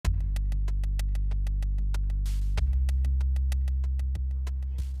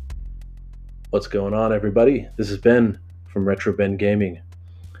What's going on, everybody? This is Ben from Retro Ben Gaming.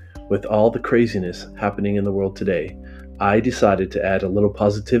 With all the craziness happening in the world today, I decided to add a little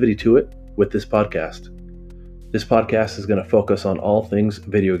positivity to it with this podcast. This podcast is going to focus on all things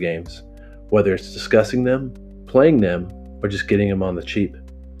video games, whether it's discussing them, playing them, or just getting them on the cheap.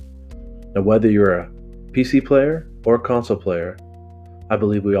 Now, whether you're a PC player or a console player, I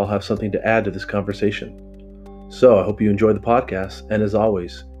believe we all have something to add to this conversation. So I hope you enjoy the podcast, and as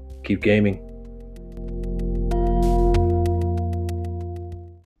always, keep gaming.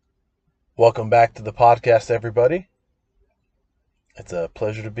 Welcome back to the podcast, everybody. It's a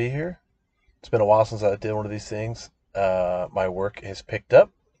pleasure to be here. It's been a while since I did one of these things. My work has picked up,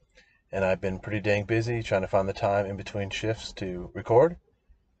 and I've been pretty dang busy trying to find the time in between shifts to record,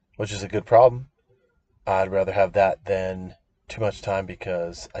 which is a good problem. I'd rather have that than too much time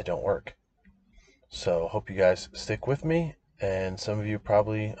because I don't work. So hope you guys stick with me, and some of you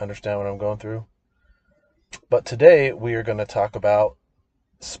probably understand what I'm going through. But today we are going to talk about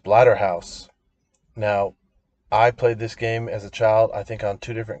Splatterhouse. Now, I played this game as a child, I think on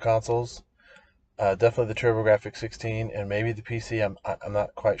two different consoles. Definitely the TurboGrafx 16 and maybe the PC. I'm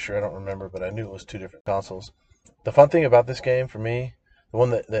not quite sure. I don't remember, but I knew it was two different consoles. The fun thing about this game for me, the one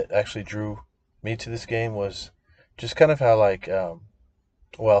that actually drew me to this game was just kind of how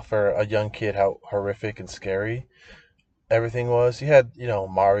for a young kid, how horrific and scary everything was. You had,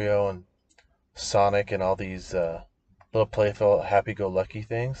 Mario and Sonic and all these little playful, happy-go-lucky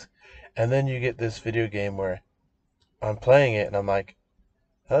things. And then you get this video game where I'm playing it and I'm like,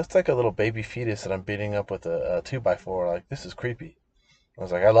 that looks like a little baby fetus that I'm beating up with a 2x4. Like, this is creepy. I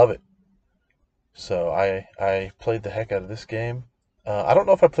was like, I love it. So I played the heck out of this game. I don't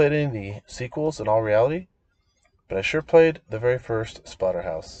know if I played any of the sequels in all reality, but I sure played the very first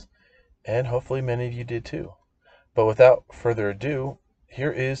Splatterhouse. And hopefully many of you did too. But without further ado,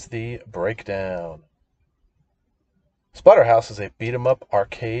 here is the breakdown. Splatterhouse is a beat-em-up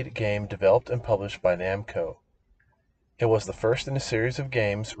arcade game developed and published by Namco. It was the first in a series of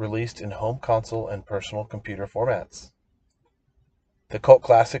games released in home console and personal computer formats. The cult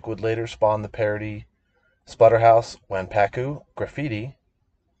classic would later spawn the parody Splatterhouse Wanpaku Graffiti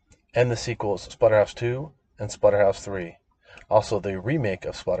and the sequels Splatterhouse 2 and Splatterhouse 3, also the remake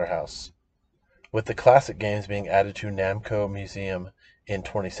of Splatterhouse, with the classic games being added to Namco Museum in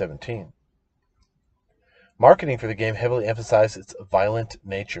 2017. Marketing for the game heavily emphasized its violent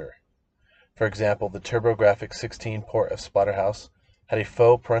nature. For example, the TurboGrafx 16 port of Splatterhouse had a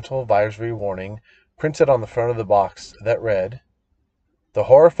faux parental advisory warning printed on the front of the box that read, "The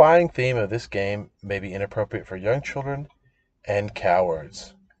horrifying theme of this game may be inappropriate for young children and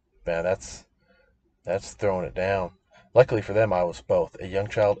cowards." Man, that's throwing it down. Luckily for them, I was both a young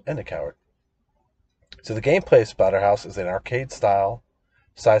child and a coward. So the gameplay of Splatterhouse is an arcade-style,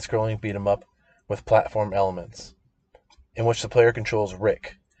 side-scrolling beat-em-up with platform elements, in which the player controls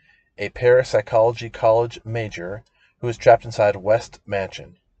Rick, a parapsychology college major who is trapped inside West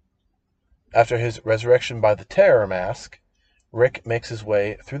Mansion. After his resurrection by the Terror Mask, Rick makes his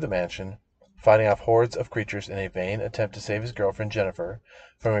way through the mansion, fighting off hordes of creatures in a vain attempt to save his girlfriend Jennifer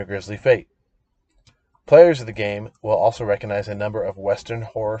from a grisly fate. Players of the game will also recognize a number of Western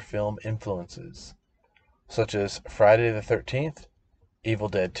horror film influences, such as Friday the 13th, Evil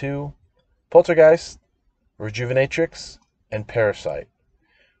Dead 2, Poltergeist, Rejuvenatrix, and Parasite,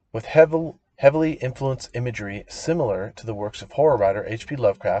 with heavily influenced imagery similar to the works of horror writer H.P.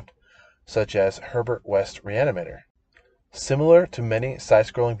 Lovecraft, such as Herbert West Reanimator. Similar to many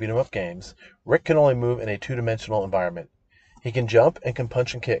side-scrolling beat-em-up games, Rick can only move in a two-dimensional environment. He can jump and can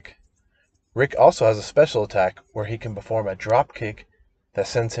punch and kick. Rick also has a special attack where he can perform a drop kick that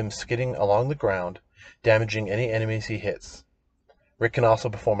sends him skidding along the ground, damaging any enemies he hits. Rick can also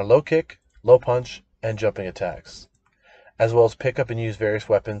perform a low kick, low punch, and jumping attacks, as well as pick up and use various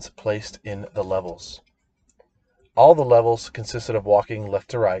weapons placed in the levels. All the levels consisted of walking left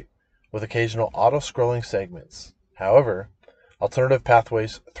to right, with occasional auto-scrolling segments. However, alternative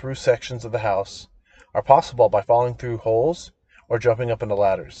pathways through sections of the house are possible by falling through holes or jumping up into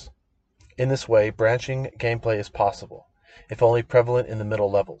ladders. In this way, branching gameplay is possible, if only prevalent in the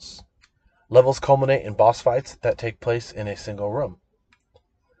middle levels. Levels culminate in boss fights that take place in a single room.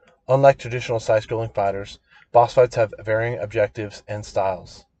 Unlike traditional side-scrolling fighters, boss fights have varying objectives and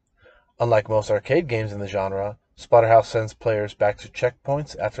styles. Unlike most arcade games in the genre, Splatterhouse sends players back to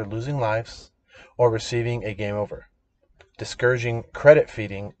checkpoints after losing lives or receiving a game over, discouraging credit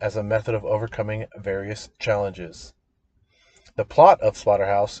feeding as a method of overcoming various challenges. The plot of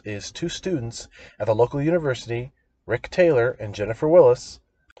Splatterhouse is two students at the local university, Rick Taylor and Jennifer Willis,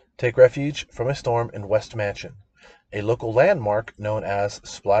 take refuge from a storm in West Mansion, a local landmark known as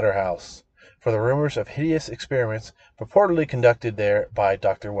Splatterhouse, for the rumors of hideous experiments purportedly conducted there by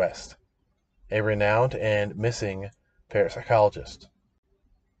Dr. West, a renowned and missing parapsychologist.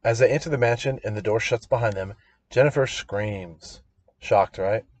 As they enter the mansion and the door shuts behind them, Jennifer screams. Shocked,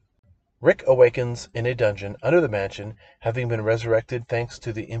 right? Rick awakens in a dungeon under the mansion, having been resurrected thanks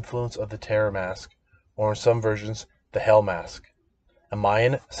to the influence of the Terror Mask, or in some versions, the Hell Mask, a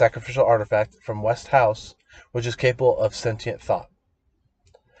Mayan sacrificial artifact from West House which is capable of sentient thought.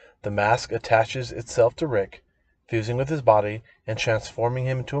 The mask attaches itself to Rick, fusing with his body and transforming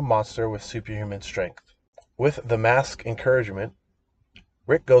him into a monster with superhuman strength. With the mask's encouragement,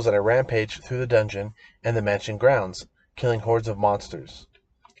 Rick goes on a rampage through the dungeon and the mansion grounds, killing hordes of monsters.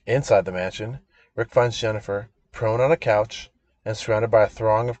 Inside the mansion, Rick finds Jennifer prone on a couch and surrounded by a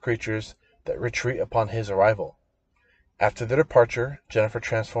throng of creatures that retreat upon his arrival. After their departure, Jennifer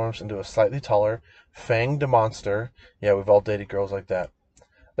transforms into a slightly taller, fanged monster, yeah, we've all dated girls like that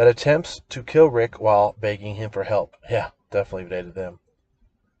attempts to kill Rick while begging him for help. Yeah, definitely dated them.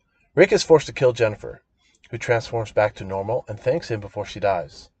 Rick is forced to kill Jennifer, who transforms back to normal and thanks him before she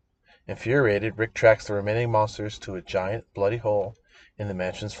dies. Infuriated, Rick tracks the remaining monsters to a giant, bloody hole in the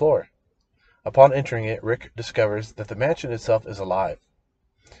mansion's floor. Upon entering it, Rick discovers that the mansion itself is alive.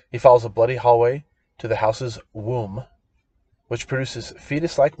 He follows a bloody hallway to the house's womb, which produces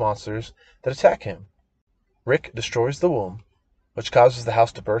fetus-like monsters that attack him. Rick destroys the womb, which causes the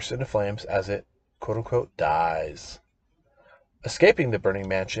house to burst into flames as it, quote-unquote, dies. Escaping the burning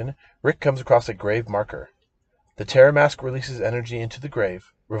mansion, Rick comes across a grave marker. The Terror Mask releases energy into the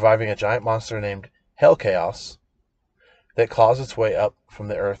grave, reviving a giant monster named Hell Chaos that claws its way up from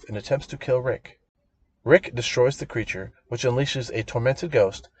the earth and attempts to kill Rick. Rick destroys the creature, which unleashes a tormented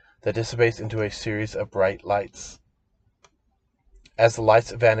ghost that dissipates into a series of bright lights. As the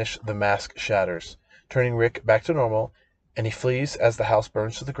lights vanish, the mask shatters, turning Rick back to normal, and he flees as the house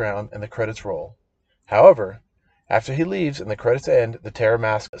burns to the ground and the credits roll. However, after he leaves and the credits end, the Terror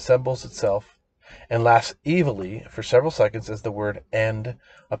Mask assembles itself and laughs evilly for several seconds as the word "end"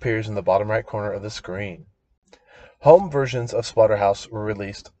 appears in the bottom right corner of the screen. Home versions of Splatterhouse were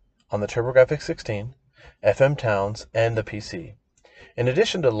released on the TurboGrafx-16, FM Towns, and the PC. In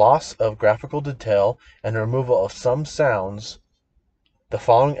addition to loss of graphical detail and removal of some sounds, the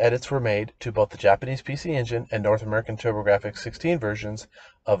following edits were made to both the Japanese PC Engine and North American TurboGrafx-16 versions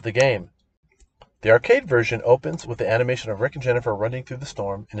of the game. The arcade version opens with the animation of Rick and Jennifer running through the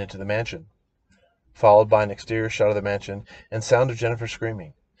storm and into the mansion, followed by an exterior shot of the mansion and sound of Jennifer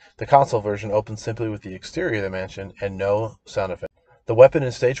screaming. The console version opens simply with the exterior of the mansion and no sound effect. The weapon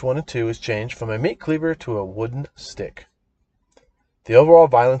in Stage 1 and 2 is changed from a meat cleaver to a wooden stick. The overall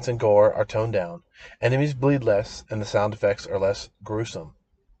violence and gore are toned down, enemies bleed less, and the sound effects are less gruesome.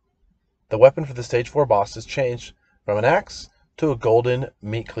 The weapon for the Stage 4 boss is changed from an axe to a golden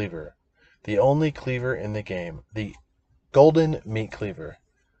meat cleaver. The only cleaver in the game. The golden meat cleaver.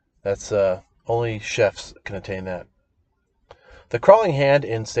 That's, only chefs can attain that. The crawling hand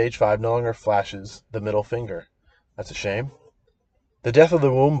in Stage 5 no longer flashes the middle finger. That's a shame. The death of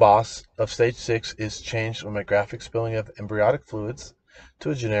the womb boss of Stage 6 is changed from a graphic spilling of embryonic fluids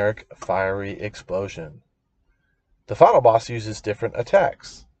to a generic fiery explosion. The final boss uses different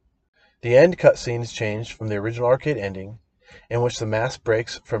attacks. The end cutscene is changed from the original arcade ending, in which the mask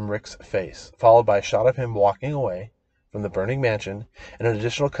breaks from Rick's face, followed by a shot of him walking away from the burning mansion, and an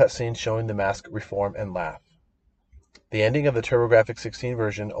additional cutscene showing the mask reform and laugh. The ending of the TurboGrafx-16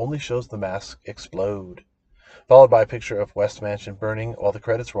 version only shows the mask explode, followed by a picture of West Mansion burning while the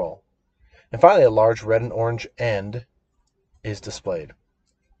credits roll. And finally, a large red and orange end is displayed.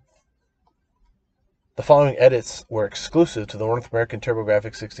 The following edits were exclusive to the North American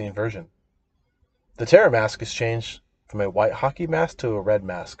TurboGrafx-16 version. The Terror Mask is changed from a white hockey mask to a red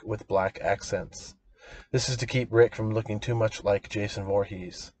mask with black accents. This is to keep Rick from looking too much like Jason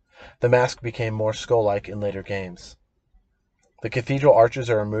Voorhees. The mask became more skull-like in later games. The cathedral arches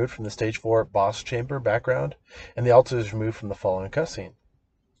are removed from the Stage 4 boss chamber background, and the altar is removed from the following cutscene.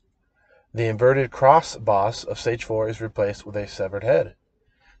 The inverted cross boss of Stage 4 is replaced with a severed head.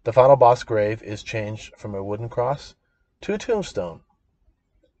 The final boss grave is changed from a wooden cross to a tombstone.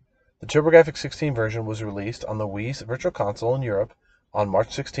 The TurboGrafx-16 version was released on the Wii's Virtual Console in Europe on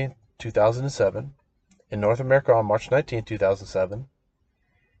March 16, 2007, in North America on March 19, 2007,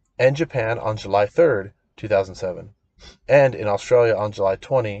 and Japan on July 3, 2007. And in Australia on July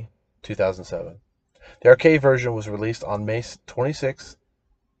 20, 2007. The arcade version was released on May 26,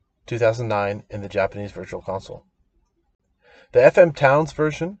 2009 in the Japanese Virtual Console. The FM Towns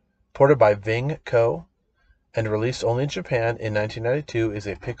version, ported by Ving Co. and released only in Japan in 1992, is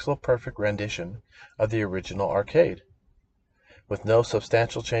a pixel-perfect rendition of the original arcade. with no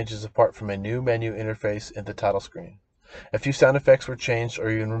substantial changes apart from a new menu interface in the title screen. A few sound effects were changed or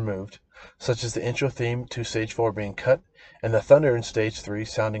even removed, such as the intro theme to Stage 4 being cut and the thunder in Stage 3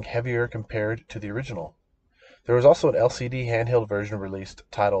 sounding heavier compared to the original. There was also an LCD handheld version released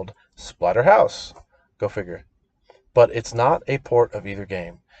titled Splatterhouse. Go figure. But it's not a port of either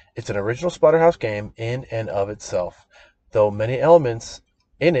game. It's an original Splatterhouse game in and of itself, though many elements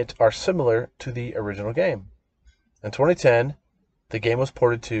in it are similar to the original game. In 2010, the game was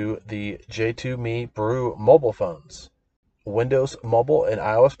ported to the J2Me Brew mobile phones, Windows Mobile and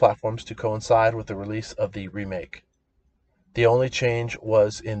iOS platforms to coincide with the release of the remake. The only change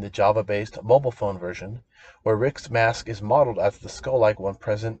was in the Java-based mobile phone version, where Rick's mask is modeled after the skull-like one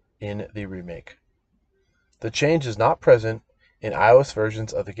present in the remake. The change is not present in iOS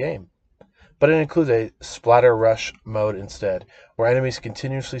versions of the game, but it includes a splatter rush mode instead, where enemies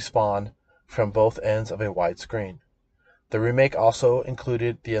continuously spawn from both ends of a wide screen. The remake also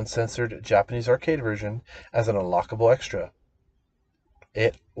included the uncensored Japanese arcade version as an unlockable extra.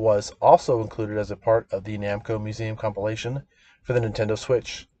 It was also included as a part of the Namco Museum compilation for the Nintendo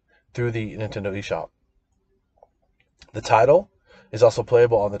Switch through the Nintendo eShop. The title is also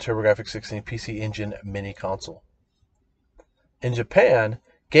playable on the TurboGrafx-16 PC Engine mini console. In Japan,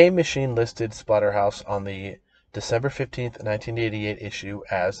 Game Machine listed Splatterhouse on the December 15, 1988 issue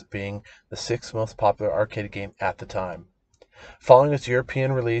as being the 6th most popular arcade game at the time. Following its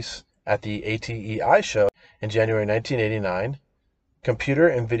European release at the ATEI show in January 1989, Computer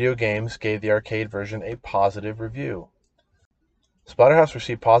and Video Games gave the arcade version a positive review. Splatterhouse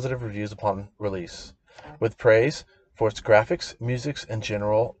received positive reviews upon release, with praise for its graphics, music, and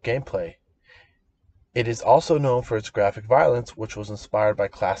general gameplay. It is also known for its graphic violence, which was inspired by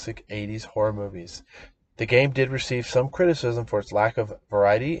classic 80s horror movies. The game did receive some criticism for its lack of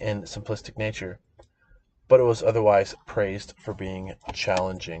variety and simplistic nature, but it was otherwise praised for being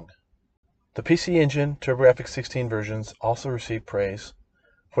challenging. The PC Engine TurboGrafx-16 versions also received praise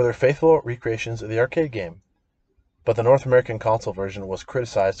for their faithful recreations of the arcade game, but the North American console version was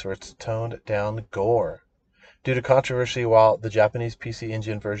criticized for its toned-down gore due to controversy, while the Japanese PC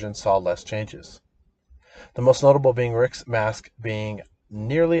Engine version saw less changes. The most notable being Rick's mask being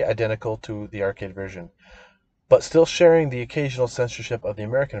nearly identical to the arcade version, but still sharing the occasional censorship of the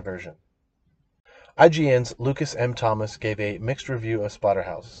American version. IGN's Lucas M. Thomas gave a mixed review of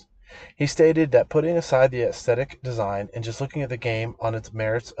Splatterhouse. He stated that putting aside the aesthetic design and just looking at the game on its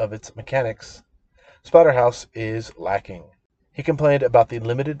merits of its mechanics, Splatterhouse is lacking. He complained about the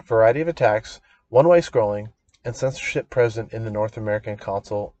limited variety of attacks, one-way scrolling, and censorship present in the North American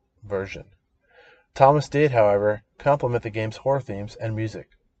console version. Thomas did, however, compliment the game's horror themes and music,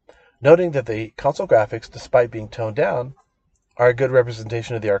 noting that the console graphics, despite being toned down, are a good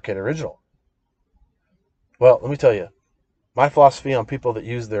representation of the arcade original. Well, let me tell you, my philosophy on people that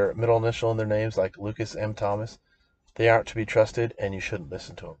use their middle initial in their names, like Lucas M. Thomas, they aren't to be trusted, and you shouldn't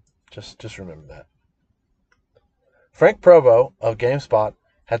listen to them. Just remember that. Frank Provo of GameSpot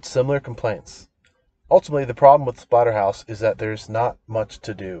had similar complaints. Ultimately, the problem with Splatterhouse is that there's not much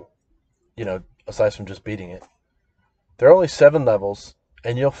to do, aside from just beating it. There are only 7 levels,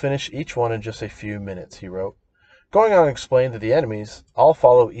 and you'll finish each one in just a few minutes, he wrote. Going on to explain that the enemies all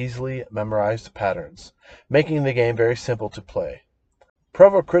follow easily memorized patterns, making the game very simple to play.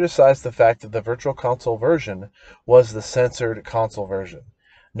 Provo criticized the fact that the Virtual Console version was the censored console version,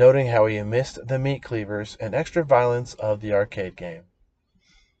 noting how he missed the meat cleavers and extra violence of the arcade game.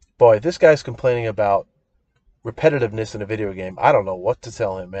 Boy, this guy's complaining about repetitiveness in a video game. I don't know what to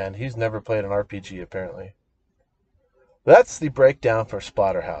tell him, man. He's never played an RPG, apparently. That's the breakdown for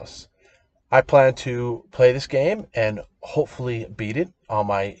Splatterhouse. I plan to play this game and hopefully beat it on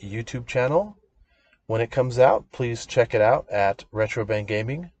my YouTube channel. When it comes out, please check it out at Retro Bang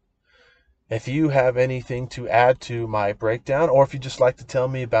Gaming. If you have anything to add to my breakdown, or if you just like to tell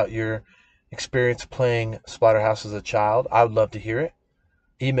me about your experience playing Splatterhouse as a child, I would love to hear it.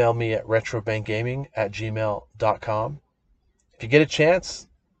 Email me at retrobanggaming@gmail.com. If you get a chance,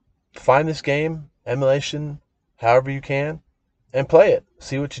 find this game, emulation, however you can, and play it.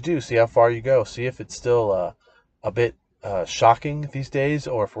 See what you do. See how far you go. See if it's still a bit shocking these days,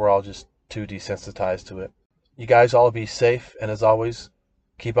 or if we're all just too desensitized to it. You guys all be safe, and as always,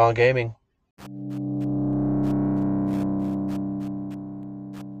 keep on gaming.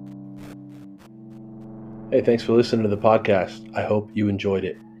 Hey, thanks for listening to the podcast. I hope you enjoyed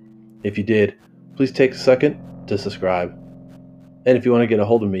it. If you did, please take a second to subscribe. And if you want to get a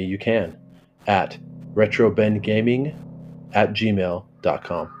hold of me, you can at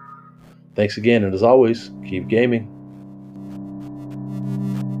retrobendgaming@gmail.com. Thanks again, and as always, keep gaming.